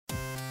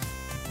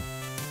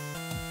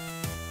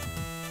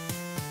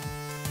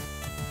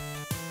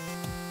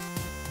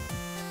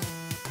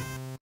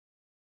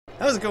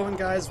How's it going,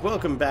 guys?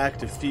 Welcome back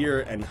to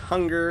Fear and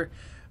Hunger.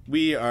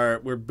 We're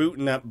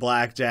booting up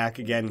Blackjack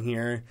again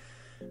here.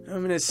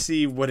 I'm gonna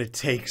see what it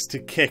takes to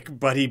kick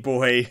Buddy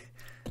Boy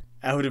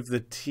out of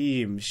the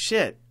team.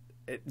 Shit.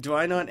 Do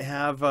I not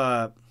have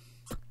an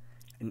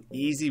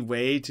easy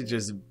way to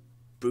just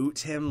boot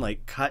him,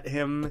 like cut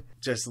him,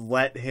 just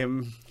let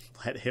him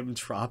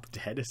drop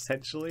dead,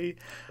 essentially?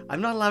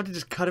 I'm not allowed to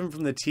just cut him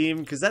from the team,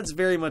 because that's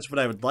very much what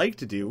I would like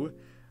to do.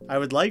 I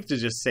would like to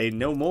just say,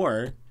 no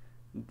more.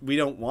 We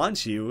don't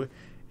want you.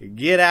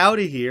 Get out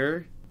of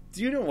here.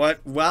 Do you know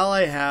what? While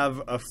I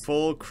have a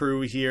full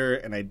crew here,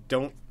 and I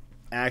don't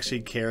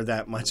actually care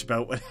that much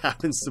about what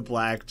happens to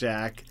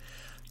Blackjack,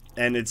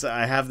 and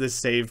I have this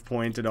save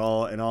point and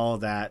all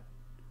that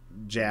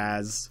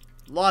jazz.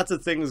 Lots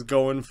of things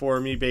going for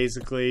me,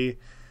 basically.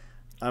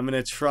 I'm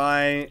gonna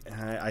try.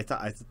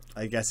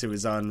 I guess it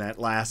was on that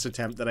last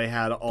attempt that I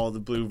had all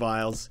the blue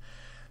vials.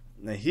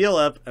 Now heal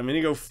up. I'm gonna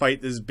go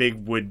fight this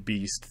big wood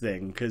beast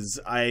thing,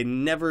 because I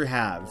never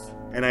have,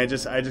 and I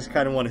just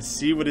kind of want to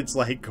see what it's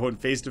like going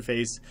face to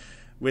face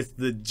with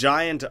the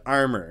giant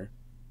armor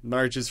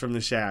marches from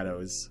the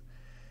shadows.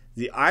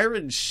 The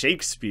Iron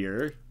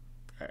Shakespeare.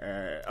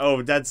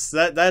 Oh, that's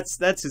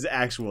his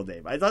actual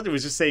name. I thought it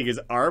was just saying his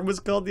arm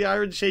was called the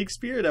Iron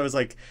Shakespeare, and I was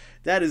like,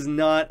 that is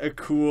not a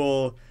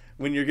cool.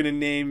 When you're gonna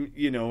name,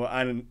 you know,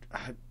 a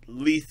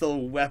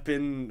lethal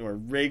weapon or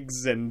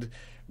rigs and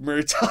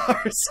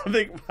Murtaugh or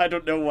something. I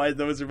don't know why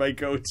those are my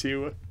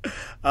go-to.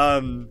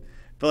 But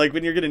like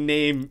when you're gonna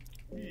name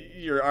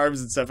your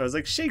arms and stuff, I was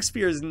like,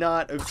 Shakespeare is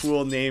not a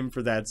cool name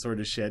for that sort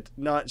of shit.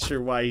 Not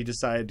sure why he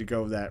decided to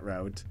go that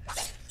route.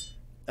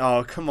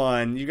 Oh, come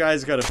on. You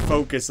guys gotta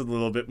focus a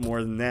little bit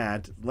more than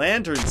that.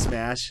 Lantern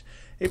smash.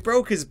 It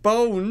broke his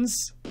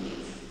bones.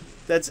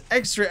 That's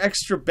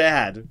extra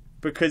bad,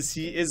 because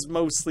he is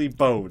mostly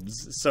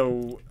bones.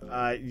 So,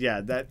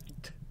 yeah, that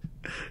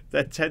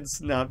tends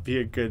to not be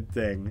a good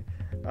thing.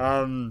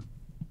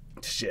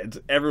 Shit.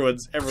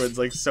 Everyone's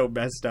like so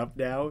messed up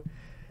now.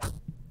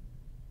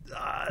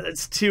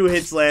 That's 2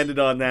 hits landed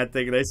on that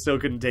thing, and I still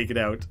couldn't take it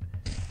out.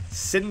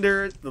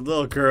 Cinder, the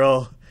little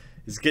girl,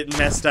 is getting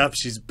messed up.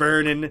 She's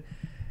burning.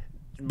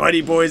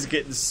 Buddy Boy's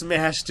getting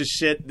smashed to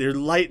shit. They're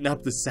lighting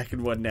up the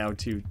second one now,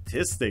 too.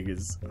 This thing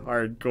is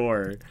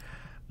hardcore.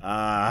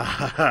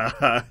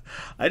 I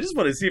just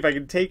want to see if I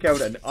can take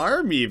out an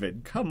arm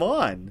even. Come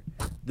on.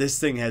 This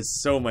thing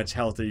has so much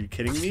health. Are you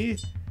kidding me?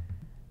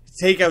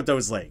 Take out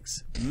those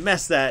legs.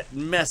 Mess that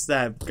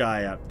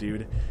guy up,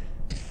 dude.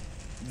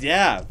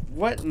 Yeah,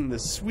 what in the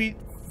sweet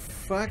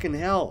fucking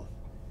hell?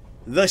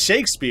 The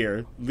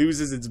Shakespeare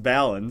loses its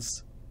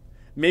balance.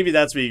 Maybe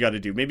that's what you gotta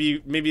do. Maybe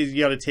you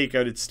gotta take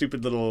out its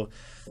stupid little,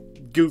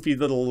 goofy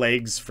little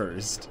legs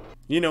first.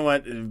 You know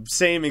what?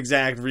 Same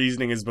exact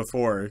reasoning as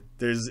before.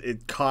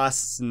 It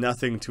costs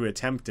nothing to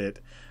attempt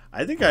it.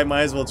 I think I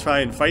might as well try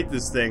and fight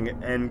this thing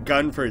and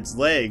gun for its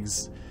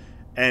legs,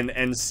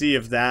 and see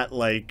if that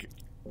like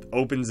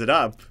opens it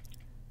up,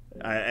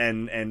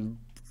 and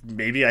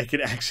maybe I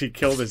could actually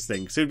kill this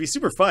thing. So it'd be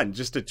super fun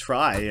just to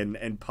try,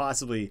 and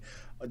possibly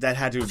that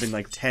had to have been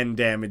like 10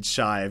 damage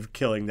shy of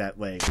killing that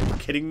leg. Are you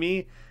kidding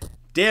me?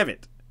 Damn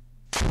it!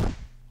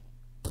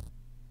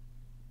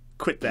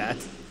 Quit that,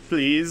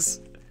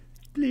 please.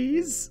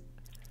 Please?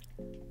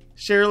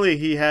 Surely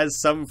he has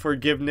some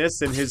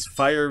forgiveness in his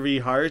fiery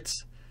heart.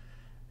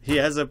 He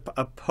has a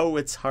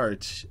poet's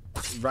heart,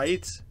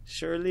 right?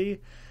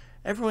 Surely?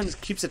 Everyone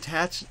keeps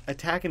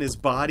attacking his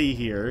body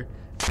here.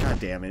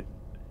 God damn it.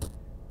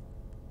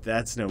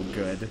 That's no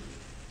good.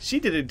 She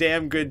did a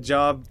damn good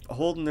job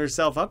holding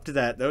herself up to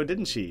that, though,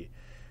 didn't she?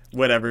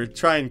 Whatever.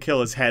 Try and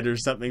kill his head or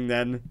something,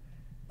 then.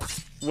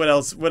 What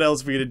else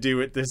are we gonna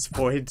do at this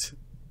point?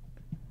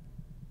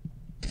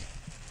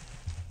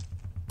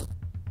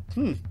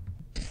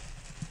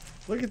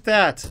 Look at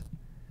that.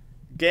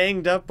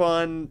 Ganged up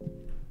on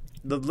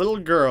the little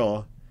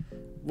girl.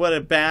 What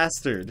a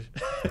bastard.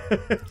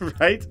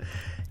 Right?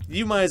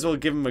 You might as well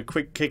give him a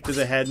quick kick to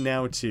the head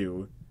now,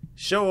 too.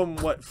 Show him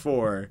what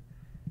for.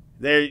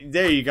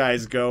 There you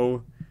guys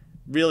go.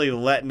 Really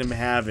letting him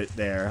have it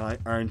there,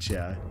 aren't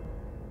ya?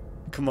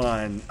 Come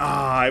on.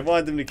 I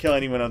wanted them to kill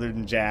anyone other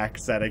than Jack,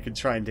 so that I could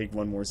try and take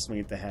one more swing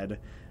at the head.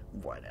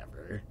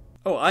 Whatever.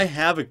 Oh, I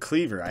have a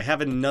cleaver. I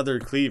have another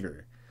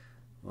cleaver.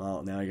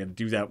 Well, now I gotta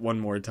do that one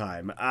more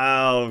time.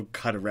 I'll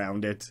cut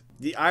around it.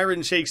 The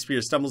Iron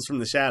Shakespeare stumbles from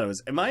the shadows.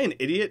 Am I an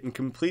idiot and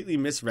completely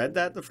misread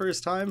that the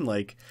first time?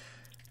 Like,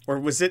 or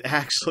did it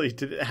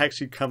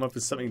actually come up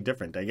as something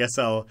different? I guess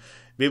I'll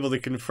be able to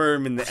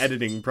confirm in the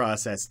editing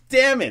process.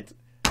 Damn it!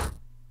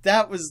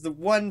 That was the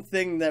one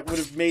thing that would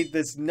have made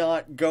this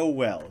not go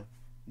well.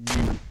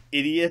 You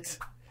idiot.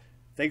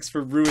 Thanks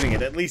for ruining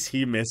it. At least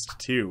he missed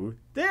too.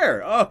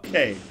 There!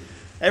 Okay.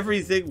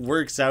 Everything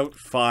works out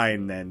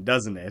fine then,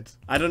 doesn't it?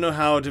 I don't know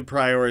how to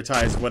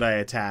prioritize what I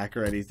attack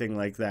or anything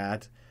like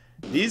that.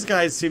 These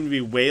guys seem to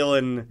be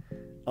wailing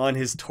on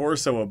his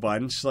torso a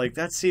bunch. Like,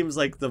 that seems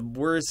like the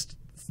worst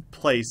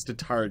place to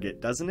target,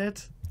 doesn't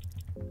it?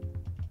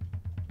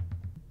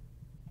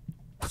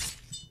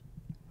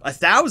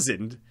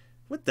 1,000?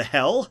 What the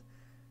hell?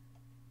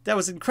 That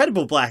was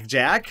incredible,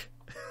 Blackjack.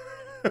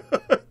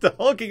 The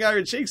hulking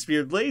Iron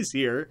Shakespeare lays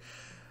here.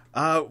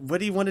 What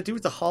do you want to do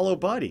with the hollow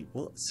body?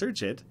 Well,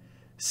 search it.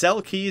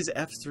 Sell keys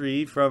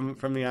F3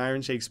 from the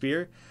Iron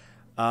Shakespeare.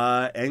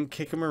 And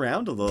kick him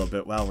around a little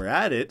bit while we're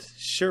at it.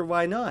 Sure,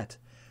 why not?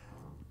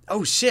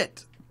 Oh,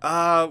 shit.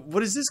 What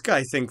does this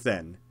guy think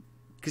then?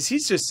 Because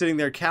he's just sitting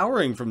there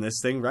cowering from this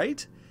thing,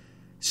 right?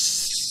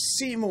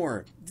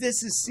 Seymour.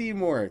 This is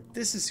Seymour.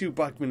 This is who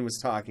Buckman was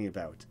talking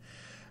about.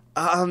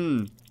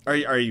 Are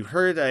you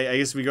hurt? I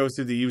guess we go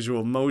through the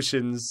usual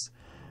motions.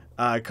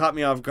 Caught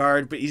me off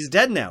guard, but he's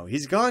dead now.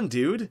 He's gone,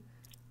 dude.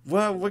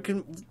 Well,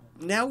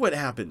 now what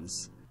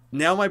happens?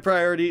 Now my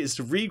priority is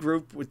to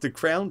regroup with the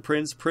Crown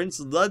Prince, Prince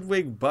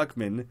Ludwig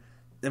Buckman,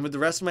 and with the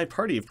rest of my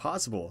party if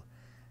possible.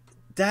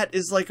 That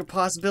is like a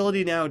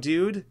possibility now,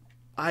 dude.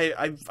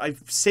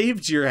 I've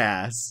saved your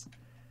ass.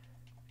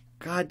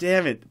 God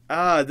damn it.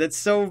 That's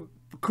so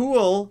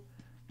cool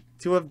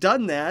to have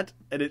done that,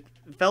 and it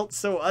felt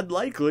so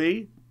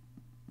unlikely.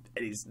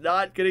 And he's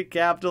not gonna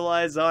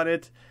capitalize on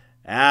it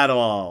at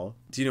all.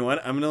 Do you know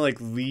what? I'm gonna like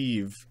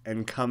leave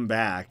and come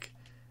back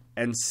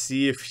and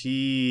see if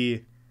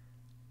he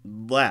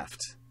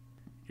left.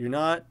 You're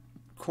not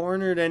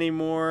cornered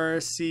anymore,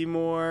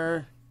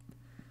 Seymour.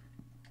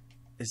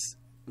 Is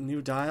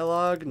new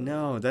dialogue?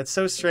 No, that's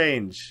so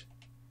strange.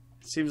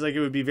 It seems like it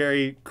would be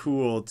very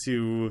cool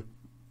to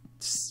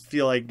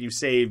feel like you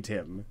saved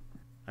him.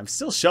 I'm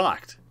still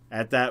shocked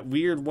at that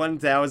weird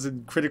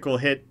 1,000 critical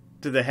hit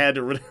to the head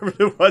or whatever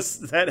it was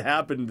that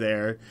happened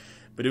there.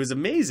 But it was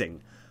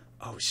amazing.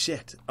 Oh,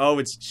 shit. Oh,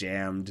 it's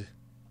jammed.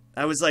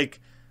 I was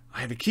like,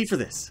 I have a key for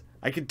this.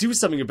 I could do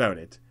something about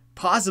it.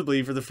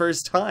 Possibly for the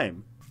first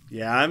time.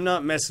 Yeah, I'm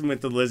not messing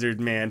with the lizard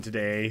man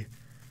today.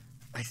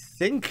 I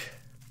think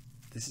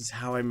this is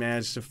how I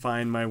managed to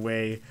find my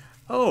way.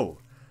 Oh,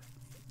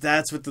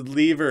 that's what the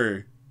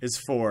lever is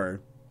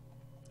for.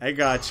 I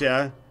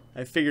gotcha.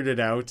 I figured it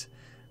out.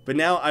 But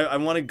now I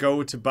want to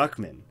go to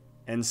Buckman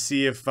and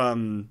see if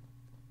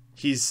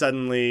he's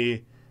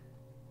suddenly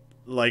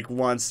like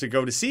wants to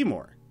go to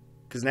Seymour.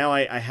 Because now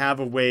I have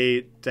a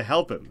way to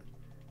help him.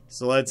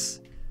 So let's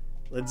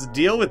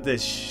deal with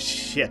this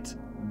shit.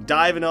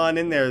 Diving on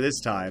in there this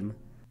time.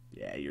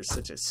 Yeah, you're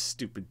such a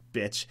stupid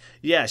bitch.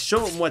 Yeah,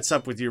 show him what's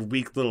up with your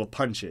weak little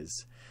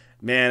punches.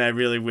 Man, I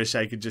really wish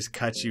I could just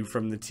cut you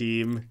from the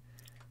team.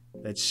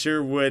 That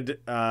sure would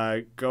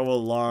go a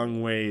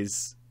long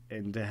ways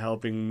into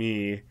helping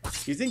me.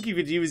 You think you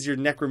could use your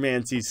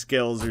necromancy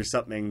skills or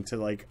something to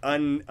like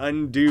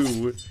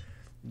undo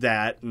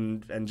that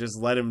and just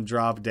let him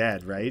drop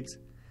dead, right?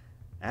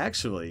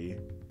 Actually,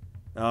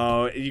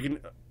 oh, you can.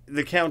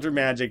 The counter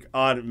magic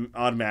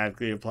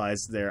automatically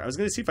applies there. I was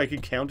gonna see if I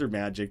could counter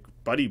magic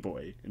Buddy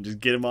Boy and just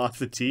get him off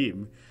the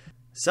team.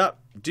 Sup,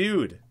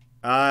 dude?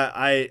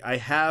 I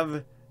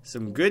have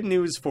some good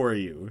news for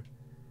you.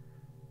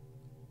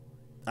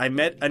 I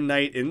met a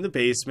knight in the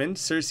basement.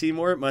 Sir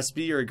Seymour, it must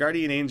be your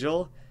guardian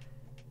angel.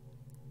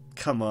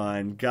 Come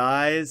on,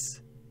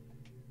 guys.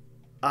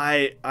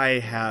 I've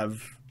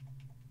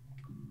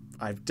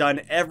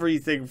done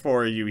everything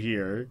for you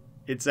here.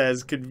 It's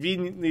as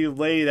conveniently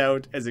laid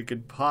out as it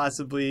could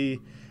possibly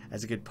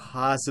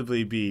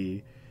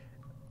be.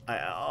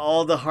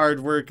 All the hard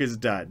work is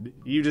done.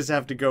 You just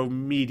have to go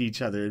meet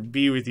each other and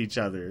be with each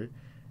other.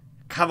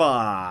 Come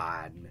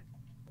on.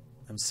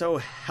 I'm so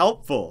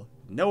helpful.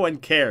 No one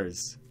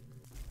cares.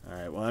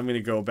 Alright, well, I'm going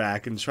to go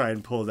back and try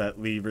and pull that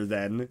lever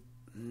then.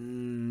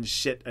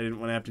 Shit, I didn't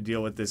want to have to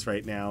deal with this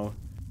right now.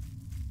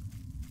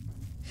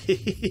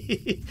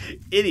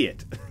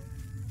 Idiot.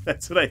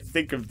 That's what I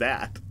think of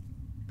that.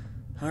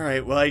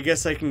 Alright, well, I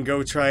guess I can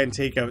go try and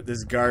take out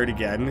this guard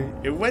again.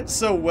 It went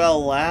so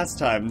well last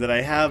time that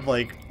I have,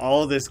 like,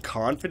 all this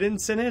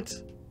confidence in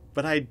it.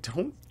 But I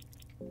don't...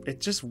 It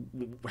just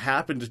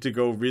happened to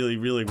go really,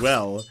 really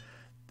well.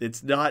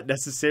 It's not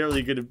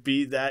necessarily going to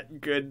be that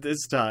good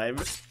this time.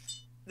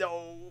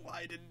 No,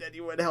 why didn't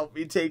anyone help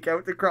me take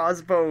out the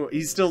crossbow?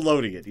 He's still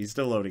loading it. He's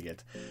still loading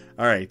it.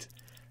 Alright.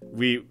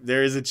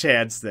 There is a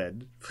chance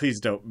then. Please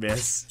don't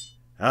miss.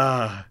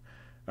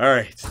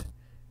 Alright.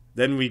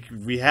 Then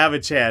we have a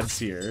chance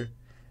here.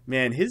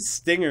 Man, his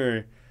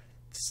stinger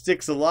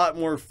sticks a lot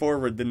more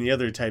forward than the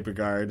other type of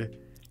guard.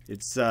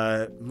 It's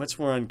much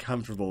more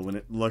uncomfortable when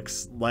it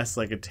looks less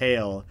like a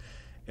tail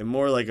and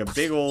more like a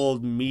big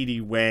old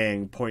meaty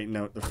wang pointing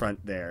out the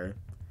front there.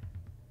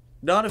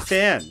 Not a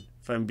fan,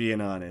 if I'm being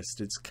honest.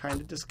 It's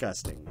kind of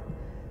disgusting.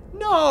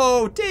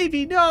 No,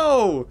 Davey,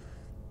 no!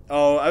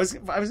 Oh, I was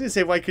gonna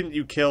say, why couldn't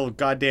you kill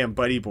goddamn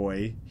Buddy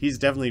Boy? He's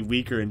definitely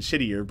weaker and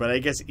shittier, but I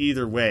guess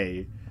either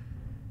way,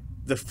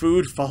 the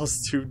food falls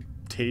through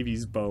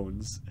Davey's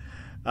bones.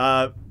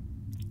 But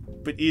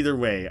either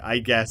way, I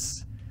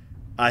guess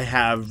I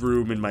have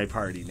room in my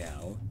party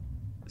now.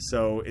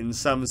 So in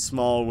some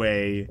small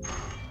way,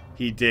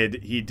 he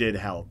did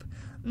help.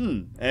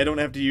 I don't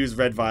have to use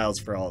red vials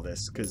for all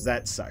this, because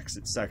that sucks.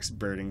 It sucks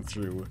burning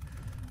through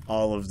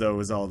all of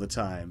those all the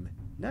time.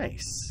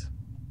 Nice.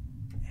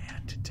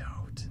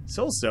 Antidote.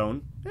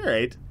 Soulstone.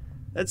 Alright.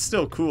 That's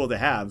still cool to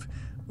have.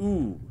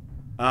 Ooh.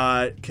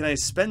 Can I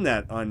spend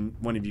that on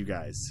one of you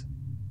guys?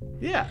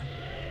 Yeah.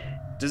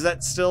 Is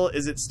it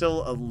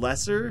still a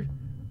lesser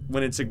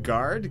when it's a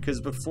guard?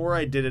 Because before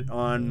I did it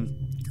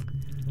on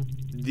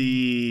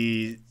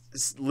the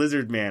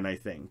lizard man, I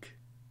think.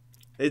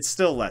 It's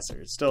still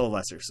lesser. It's still a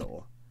lesser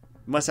soul.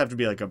 It must have to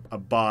be like a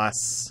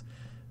boss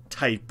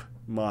type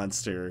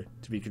monster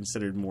to be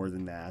considered more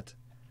than that.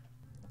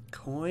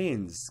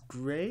 Coins.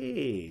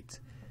 Great.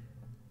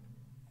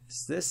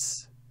 Is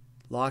this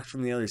locked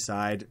from the other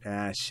side?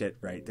 Ah, shit,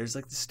 right. There's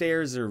like the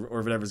stairs or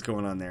whatever's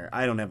going on there.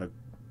 I don't have a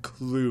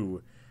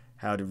clue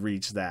how to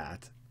reach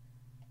that.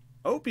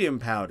 Opium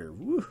powder.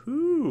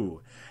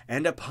 Woohoo!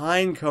 And a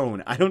pine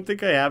cone. I don't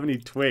think I have any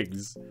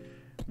twigs,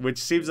 which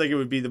seems like it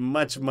would be the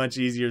much, much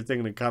easier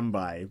thing to come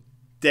by.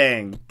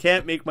 Dang.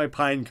 Can't make my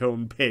pine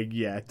cone pig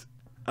yet.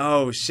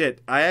 Oh,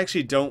 shit. I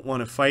actually don't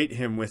want to fight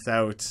him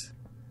without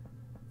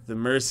the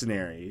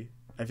mercenary.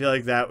 I feel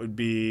like that would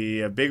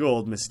be a big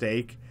old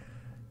mistake.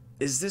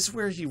 Is this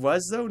where he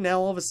was, though? Now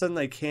all of a sudden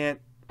I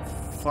can't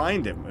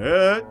find him.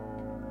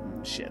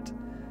 Shit.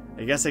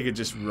 I guess I could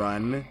just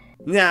run.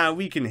 Nah,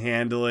 we can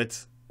handle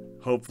it.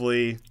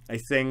 Hopefully, I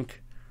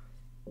think.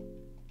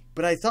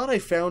 But I thought I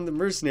found the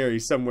mercenary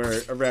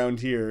somewhere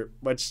around here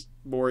much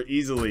more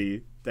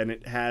easily than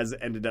it has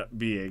ended up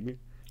being.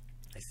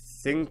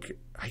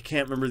 I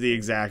can't remember the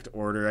exact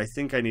order. I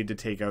think I need to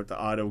take out the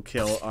auto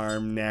kill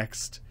arm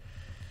next.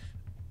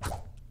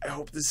 I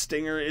hope the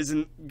stinger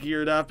isn't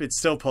geared up. It's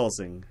still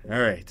pulsing.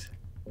 Alright.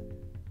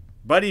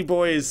 Buddy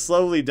boy is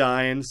slowly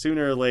dying.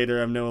 Sooner or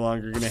later, I'm no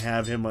longer going to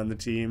have him on the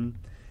team.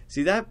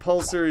 See, that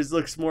pulsar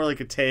looks more like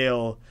a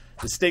tail.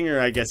 The stinger,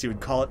 I guess you would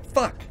call it.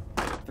 Fuck!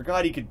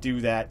 Forgot he could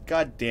do that.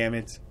 God damn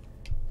it.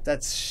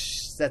 That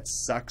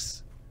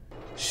sucks.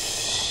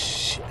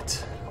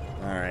 Shit.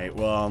 Alright,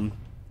 well,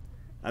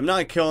 I'm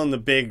not killing the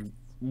big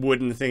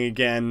wooden thing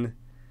again.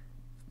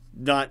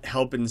 Not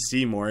helping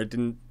Seymour. It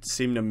didn't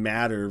seem to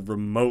matter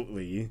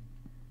remotely.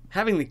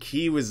 Having the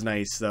key was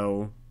nice,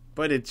 though,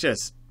 but it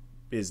just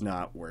is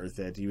not worth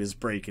it. He was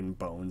breaking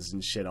bones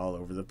and shit all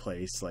over the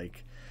place.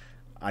 Like,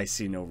 I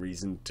see no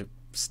reason to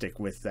stick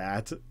with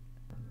that.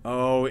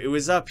 Oh, it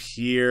was up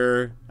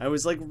here. I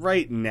was like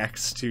right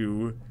next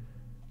to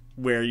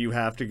where you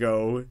have to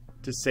go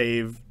to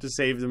save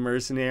the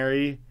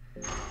mercenary.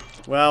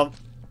 Well,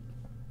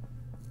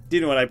 you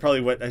know what?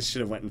 I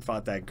should have went and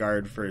fought that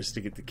guard first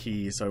to get the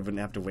key, so I wouldn't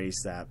have to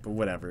waste that. But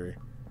whatever.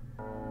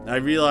 I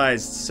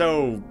realized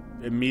so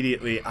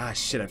immediately. Ah,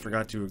 shit! I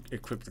forgot to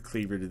equip the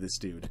cleaver to this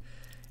dude.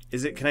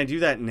 Can I do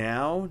that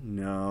now?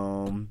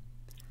 No.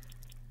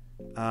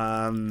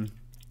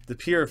 The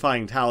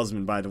purifying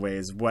talisman, by the way,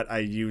 is what I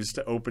used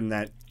to open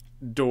that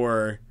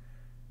door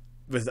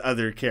with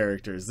other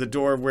characters. The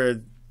door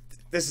where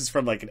this is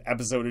from like an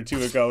episode or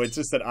two ago. It's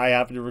just that I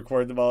happen to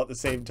record them all at the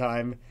same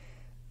time.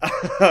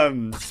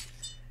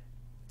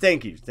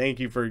 Thank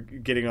you for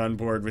getting on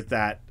board with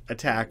that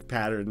attack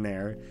pattern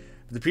there.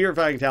 The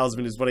purifying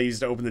talisman is what I used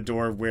to open the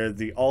door where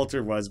the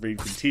altar was, where you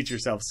can teach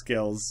yourself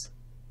skills.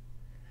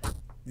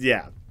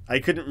 Yeah, I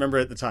couldn't remember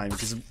at the time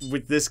because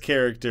with this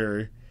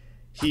character,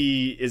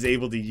 he is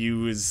able to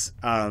use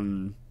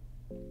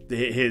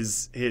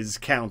his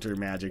counter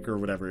magic or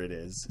whatever it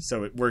is,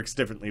 so it works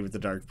differently with the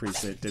Dark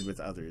Priest than it did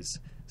with others.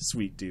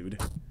 Sweet dude.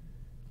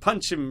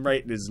 Punch him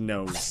right in his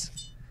nose.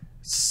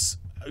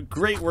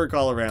 Great work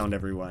all around,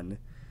 everyone.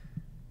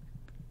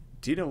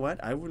 Do you know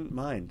what? I wouldn't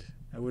mind.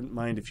 I wouldn't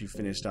mind if you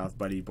finished off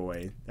Buddy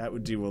Boy. That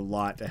would do a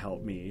lot to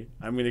help me.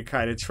 I'm going to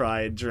kind of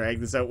try and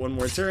drag this out one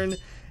more turn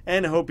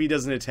and hope he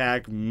doesn't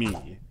attack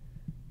me.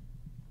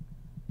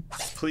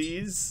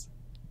 Please?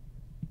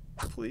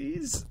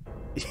 Please?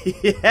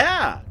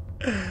 Yeah!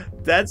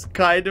 That's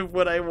kind of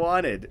what I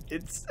wanted.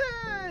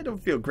 I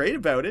don't feel great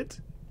about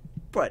it,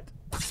 but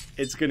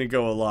it's going to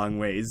go a long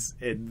ways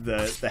in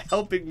the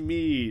helping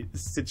me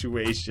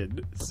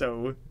situation.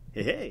 So,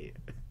 hey.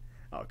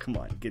 Oh, come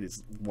on. Get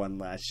his one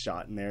last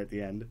shot in there at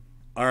the end.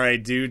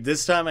 Alright, dude.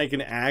 This time I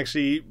can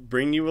actually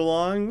bring you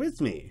along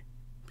with me.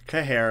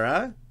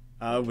 Kahara,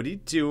 what are you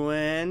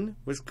doing?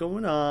 What's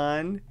going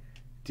on?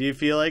 Do you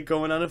feel like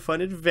going on a fun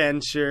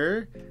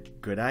adventure?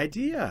 Good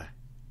idea.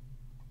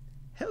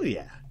 Hell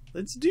yeah.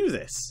 Let's do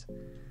this.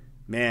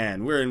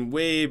 Man, we're in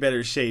way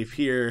better shape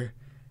here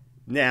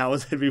now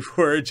than we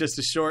were just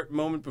a short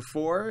moment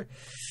before.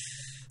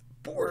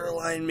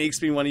 Borderline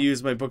makes me want to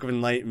use my Book of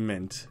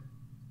Enlightenment,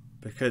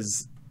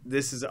 because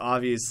this is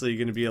obviously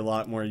going to be a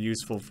lot more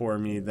useful for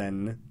me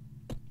than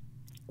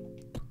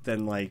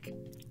like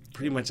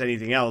pretty much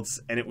anything else.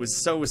 And it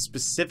was so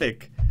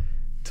specific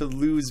to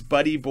lose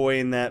Buddy Boy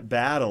in that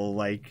battle.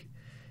 Like,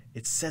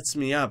 it sets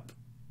me up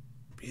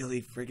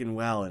really friggin'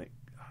 well. And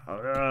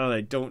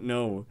I don't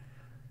know.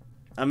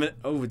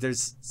 Oh,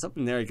 there's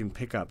something there I can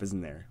pick up,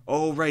 isn't there?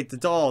 Oh, right, the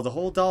doll, the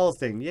whole doll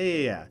thing.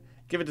 Yeah.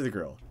 Give it to the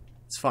girl.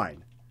 It's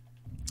fine.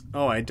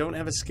 Oh, I don't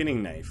have a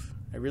skinning knife.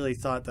 I really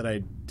thought that I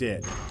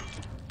did.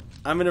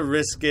 I'm gonna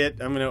risk it.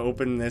 I'm gonna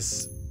open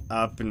this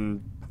up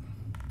and...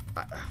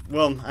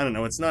 well, I don't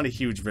know. It's not a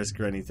huge risk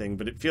or anything,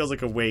 but it feels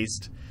like a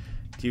waste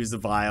to use the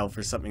vial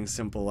for something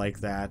simple like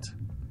that.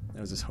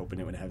 I was just hoping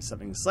it would have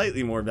something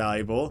slightly more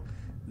valuable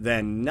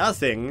than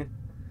nothing.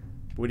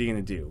 What are you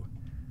gonna do?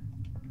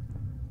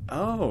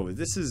 Oh,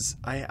 this is...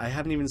 I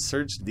haven't even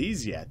searched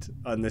these yet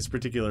on this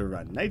particular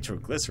run.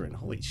 Nitroglycerin.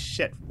 Holy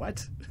shit,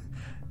 what?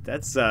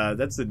 That's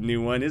a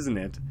new one, isn't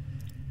it?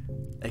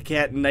 I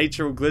can't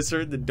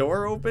nitroglycerin the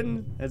door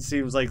open? That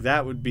seems like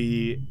that would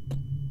be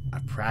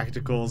a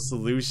practical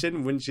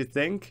solution, wouldn't you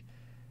think?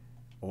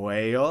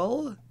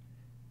 Oil?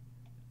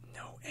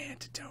 No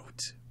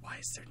antidote. Why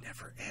is there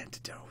never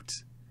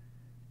antidote?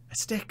 A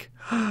stick.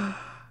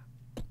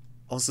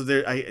 Also,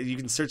 you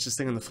can search this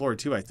thing on the floor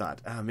too, I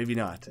thought. Maybe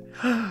not.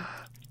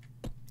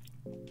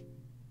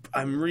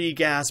 I'm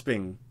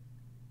re-gasping.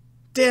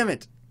 Damn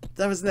it!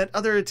 That was that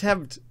other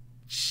attempt.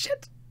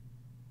 Shit!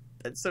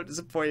 That's so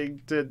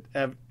disappointing to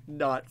have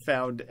not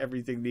found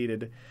everything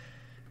needed.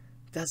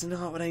 That's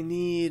not what I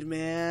need,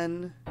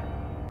 man.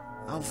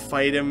 I'll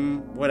fight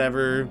him,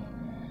 whatever.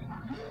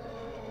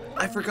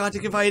 I forgot to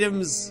give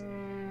items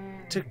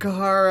to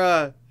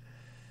Kahara.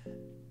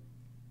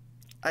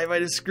 I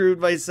might have screwed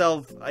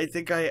myself. I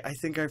think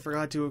I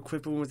forgot to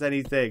equip him with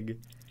anything.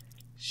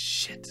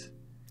 Shit.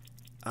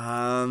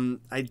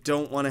 I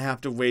don't want to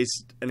have to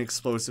waste an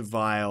explosive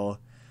vial.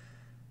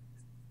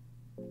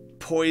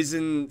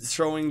 Poison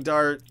throwing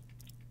dart.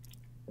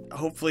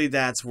 Hopefully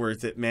that's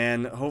worth it,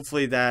 man.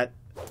 Hopefully that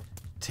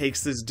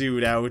takes this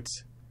dude out.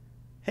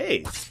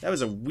 Hey, that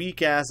was a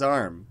weak-ass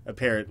arm,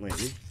 apparently.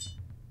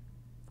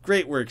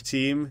 Great work,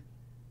 team.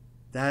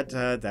 That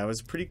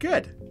was pretty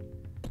good.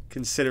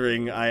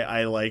 Considering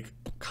I like,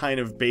 kind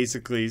of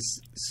basically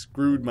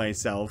screwed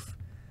myself.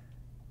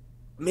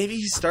 Maybe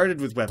he started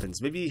with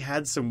weapons. Maybe he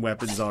had some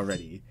weapons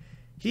already.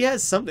 He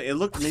has something.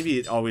 Maybe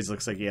it always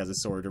looks like he has a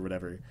sword or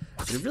whatever.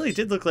 But it really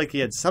did look like he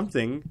had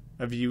something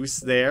of use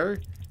there.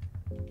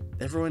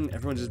 Everyone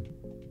just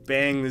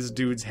bang this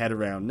dude's head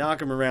around.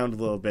 Knock him around a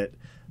little bit.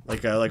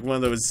 Like one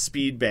of those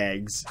speed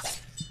bags.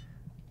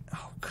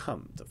 Oh,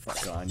 come the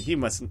fuck on. He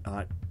must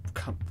not...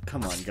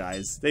 Come on,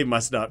 guys. They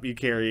must not be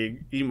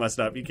carrying... He must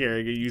not be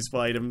carrying a useful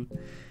item.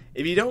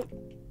 If you don't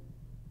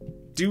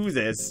do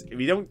this,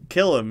 if you don't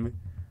kill him,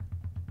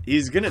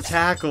 he's gonna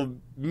tackle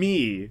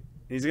me.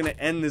 He's gonna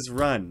end this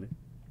run.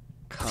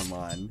 Come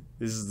on.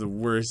 This is the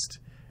worst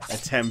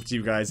attempt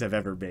you guys have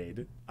ever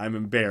made. I'm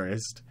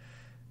embarrassed.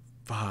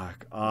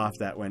 Fuck off.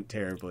 That went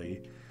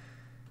terribly.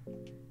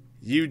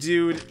 You,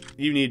 dude,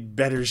 you need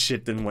better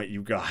shit than what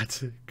you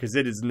got. Because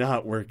it is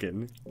not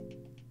working.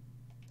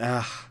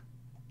 Ah.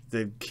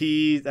 The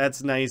key,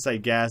 that's nice, I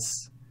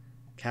guess.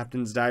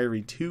 Captain's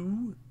Diary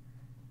 2?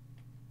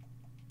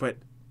 But,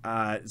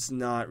 it's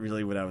not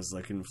really what I was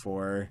looking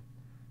for.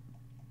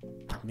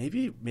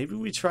 Maybe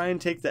we try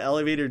and take the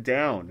elevator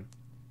down.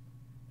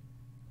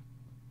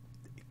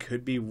 It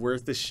could be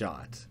worth a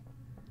shot.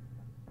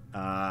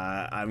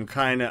 I'm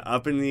kind of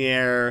up in the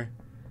air.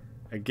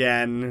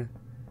 Again.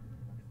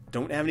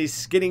 Don't have any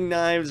skinning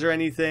knives or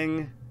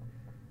anything.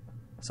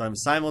 So I'm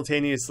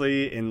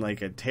simultaneously in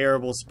like a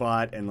terrible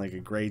spot and like a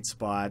great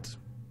spot.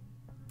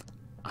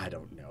 I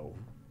don't know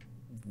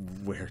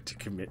where to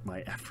commit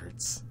my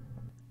efforts.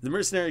 The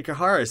mercenary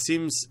Kahara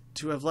seems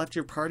to have left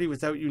your party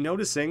without you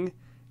noticing.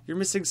 You're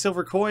missing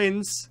silver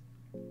coins.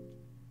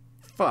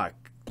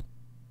 Fuck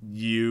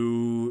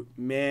you,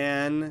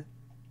 man.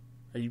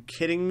 Are you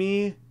kidding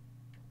me?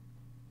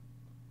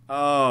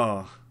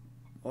 Oh.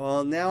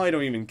 Well, now I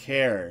don't even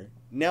care.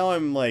 Now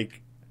I'm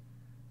like...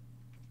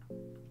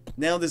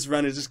 Now this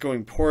run is just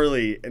going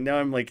poorly, and now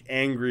I'm like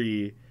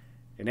angry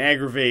and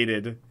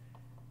aggravated.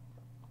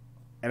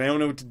 And I don't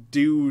know what to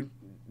do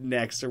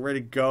next, or where to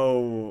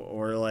go,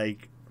 or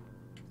like...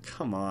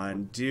 Come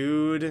on,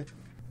 dude.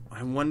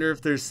 I wonder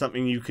if there's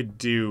something you could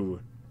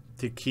do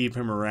to keep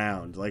him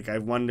around. Like, I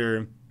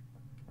wonder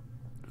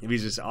if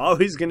he's just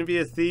always going to be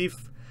a thief,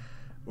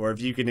 or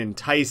if you can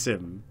entice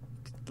him,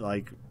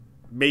 like,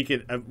 make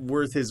it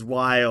worth his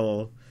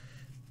while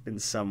in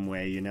some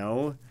way, you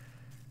know?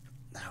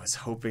 I was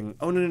hoping...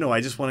 Oh, no,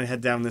 I just want to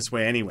head down this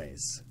way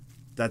anyways.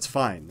 That's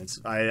fine.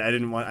 I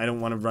don't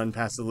want to run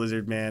past the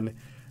lizard man.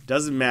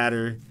 Doesn't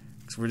matter,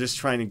 because we're just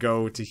trying to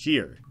go to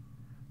here.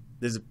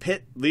 There's a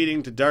pit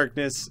leading to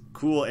darkness.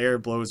 Cool air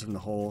blows from the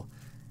hole.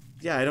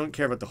 Yeah, I don't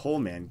care about the hole,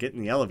 man. Get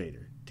in the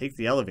elevator. Take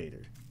the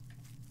elevator.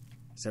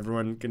 Is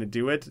everyone gonna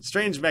do it?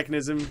 Strange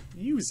mechanism.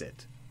 Use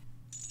it.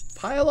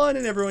 Pile on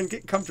and everyone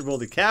get comfortable.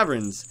 The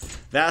caverns.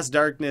 Vast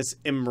darkness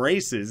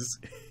embraces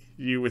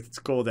you with its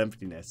cold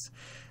emptiness.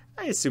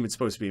 I assume it's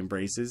supposed to be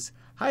embraces.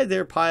 Hi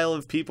there, pile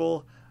of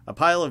people. A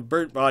pile of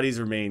burnt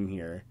bodies remain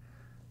here.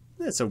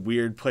 That's a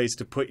weird place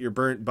to put your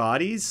burnt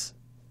bodies.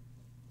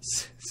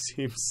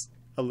 Seems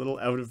a little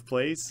out of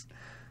place.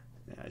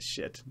 Ah,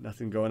 shit.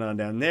 Nothing going on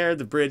down there.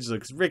 The bridge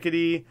looks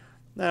rickety.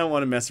 I don't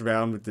want to mess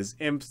around with this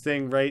imp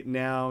thing right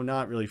now.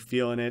 Not really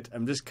feeling it.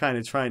 I'm just kind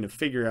of trying to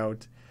figure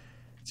out...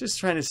 Just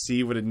trying to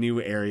see what a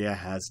new area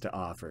has to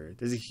offer.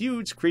 There's a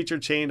huge creature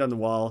chained on the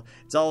wall.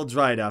 It's all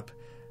dried up,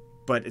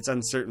 but it's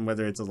uncertain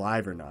whether it's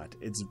alive or not.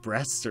 Its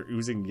breasts are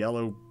oozing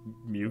yellow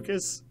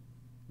mucus?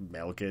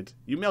 Milk it.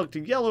 You milked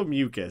yellow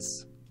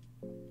mucus.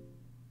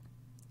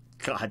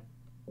 God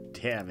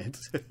Damn it.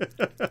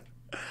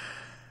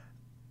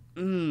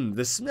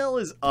 The smell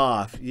is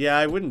off. Yeah,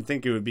 I wouldn't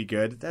think it would be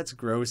good. That's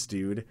gross,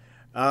 dude.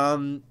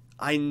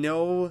 I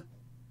know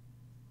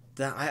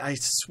that I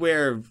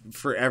swear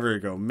forever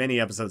ago, many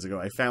episodes ago,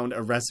 I found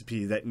a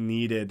recipe that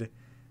needed...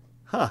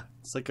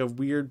 it's like a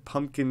weird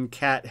pumpkin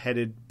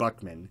cat-headed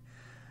Buckman.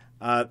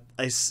 I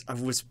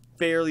was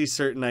fairly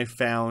certain I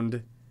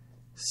found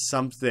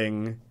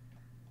something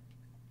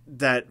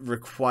that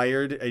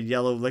required a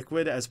yellow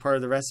liquid as part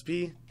of the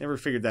recipe. Never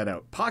figured that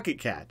out. Pocket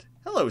cat.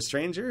 Hello,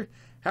 stranger.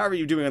 How are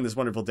you doing on this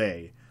wonderful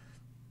day?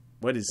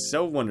 What is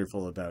so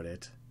wonderful about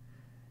it?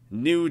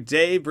 New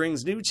day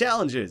brings new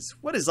challenges.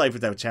 What is life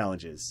without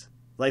challenges?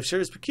 Life sure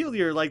is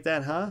peculiar like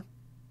that, huh?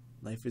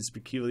 Life is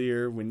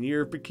peculiar when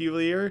you're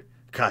peculiar.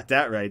 Got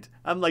that right.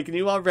 I'm liking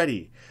you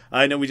already.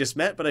 I know we just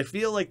met, but I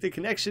feel like the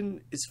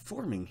connection is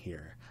forming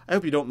here. I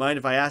hope you don't mind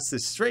if I ask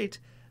this straight.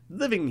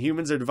 Living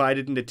humans are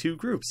divided into two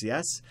groups,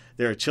 yes?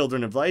 There are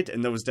children of light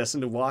and those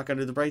destined to walk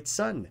under the bright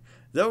sun.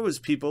 Those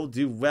people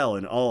do well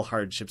in all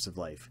hardships of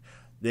life.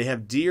 They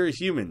have dear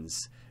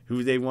humans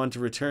who they want to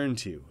return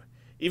to.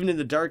 Even in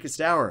the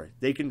darkest hour,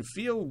 they can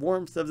feel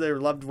warmth of their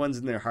loved ones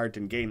in their heart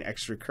and gain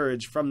extra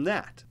courage from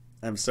that.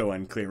 I'm so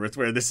unclear with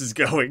where this is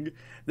going.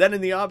 Then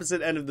in the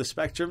opposite end of the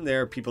spectrum,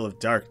 there are people of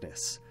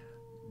darkness.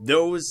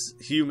 Those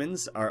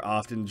humans are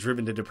often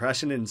driven to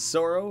depression and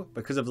sorrow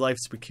because of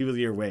life's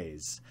peculiar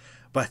ways.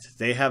 But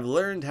they have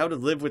learned how to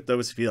live with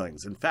those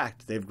feelings. In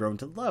fact, they've grown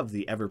to love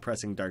the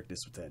ever-pressing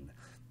darkness within.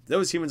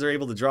 Those humans are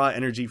able to draw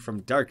energy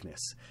from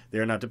darkness. They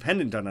are not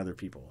dependent on other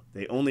people.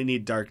 They only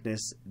need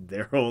darkness,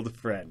 their old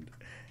friend.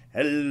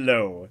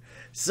 Hello.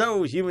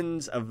 So,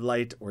 humans of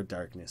light or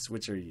darkness,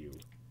 which are you?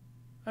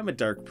 I'm a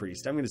dark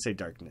priest. I'm going to say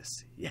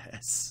darkness.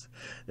 Yes.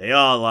 They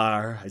all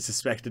are. I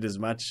suspected as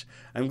much.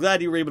 I'm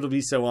glad you were able to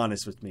be so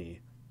honest with me.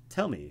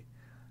 Tell me,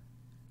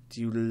 do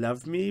you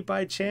love me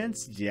by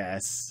chance?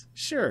 Yes.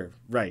 Sure.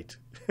 Right.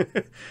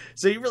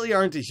 So you really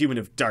aren't a human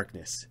of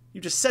darkness.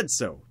 You just said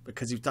so,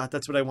 because you thought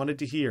that's what I wanted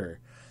to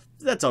hear.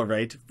 That's all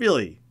right.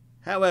 Really.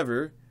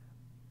 However,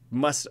 you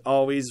must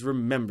always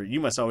remember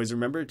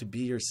to be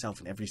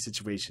yourself in every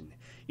situation.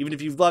 Even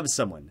if you love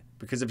someone,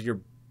 because if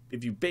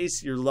you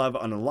base your love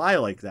on a lie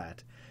like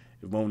that,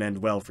 it won't end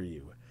well for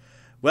you.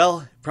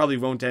 Well, it probably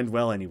won't end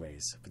well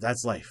anyways, but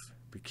that's life.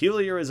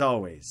 Peculiar as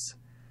always.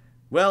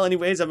 Well,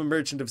 anyways, I'm a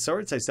merchant of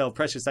sorts. I sell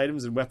precious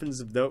items and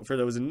weapons for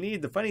those in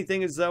need. The funny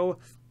thing is, though,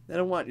 I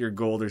don't want your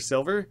gold or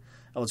silver.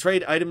 I will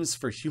trade items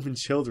for human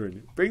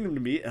children. Bring them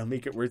to me, and I'll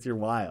make it worth your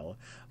while.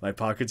 My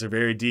pockets are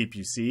very deep,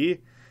 you see.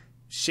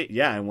 Shit,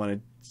 yeah, I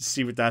want to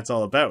see what that's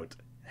all about.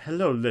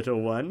 Hello,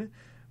 little one.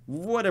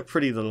 What a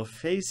pretty little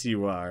face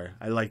you are.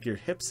 I like your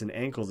hips and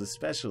ankles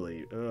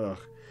especially. Ugh.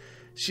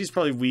 She's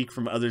probably weak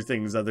from other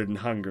things other than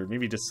hunger,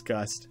 maybe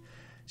disgust.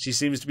 She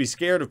seems to be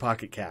scared of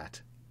Pocket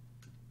Cat.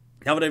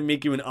 How would I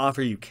make you an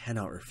offer you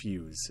cannot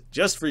refuse?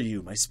 Just for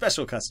you, my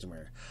special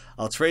customer.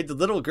 I'll trade the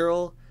little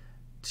girl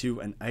to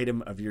an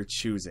item of your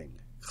choosing.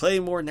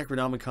 Claymore,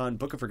 Necronomicon,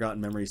 Book of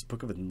Forgotten Memories,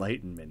 Book of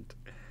Enlightenment.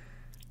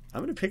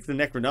 I'm going to pick the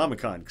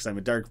Necronomicon because I'm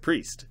a dark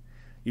priest.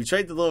 You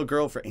trade the little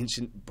girl for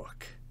Ancient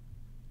Book.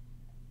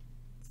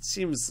 It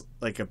seems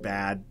like a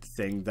bad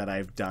thing that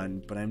I've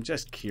done, but I'm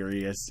just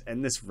curious,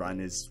 and this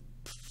run is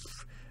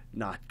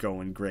not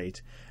going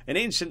great. An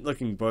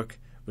ancient-looking book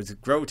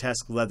with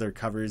grotesque leather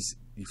covers.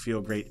 You feel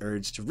a great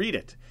urge to read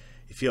it.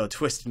 You feel a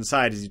twist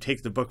inside as you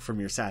take the book from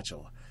your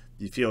satchel.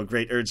 You feel a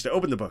great urge to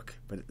open the book,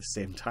 but at the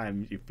same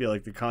time, you feel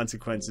like the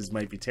consequences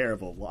might be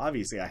terrible. Well,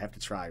 obviously, I have to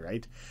try,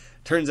 right?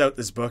 Turns out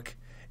this book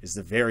is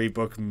the very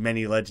book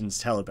many legends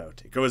tell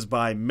about. It goes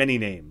by many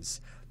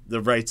names.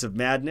 The Rites of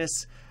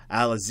Madness,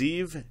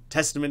 Al-Aziv,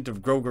 Testament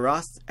of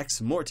Grogaroth,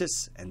 Ex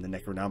Mortis, and the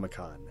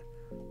Necronomicon.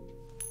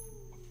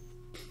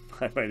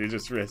 I might have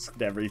just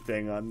risked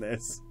everything on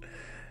this.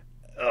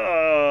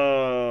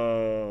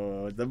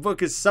 Oh, the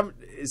book is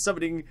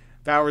summoning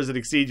powers that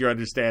exceed your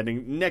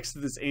understanding. Next to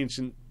this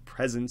ancient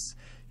presence,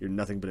 you're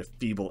nothing but a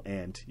feeble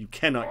ant. You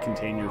cannot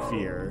contain your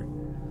fear.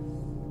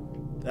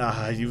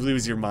 You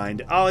lose your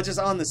mind. Oh, just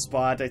on the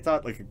spot. I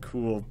thought like a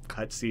cool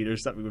cutscene or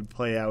something would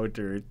play out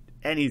or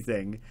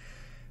anything.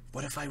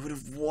 What if I would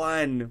have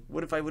won?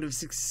 What if I would have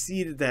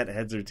succeeded that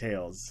heads or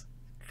tails?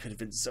 Could have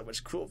been so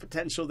much cool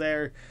potential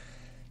there.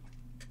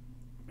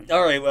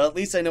 Alright, well, at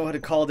least I know how to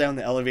call down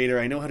the elevator.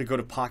 I know how to go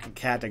to Pocket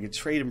Cat. I could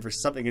trade him for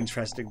something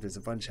interesting. There's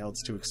a bunch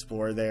else to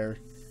explore there.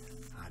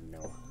 I don't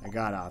know. I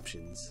got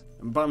options.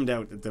 I'm bummed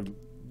out that the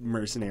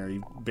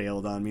mercenary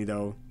bailed on me,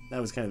 though.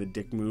 That was kind of a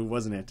dick move,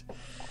 wasn't it?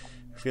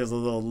 Feels a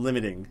little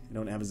limiting. I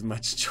don't have as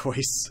much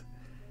choice.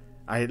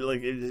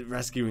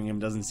 Rescuing him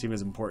doesn't seem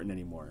as important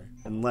anymore.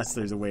 Unless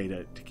there's a way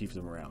to keep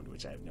them around,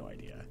 which I have no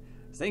idea.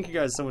 So thank you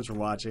guys so much for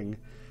watching.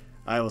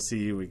 I will see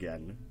you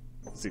again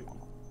soon.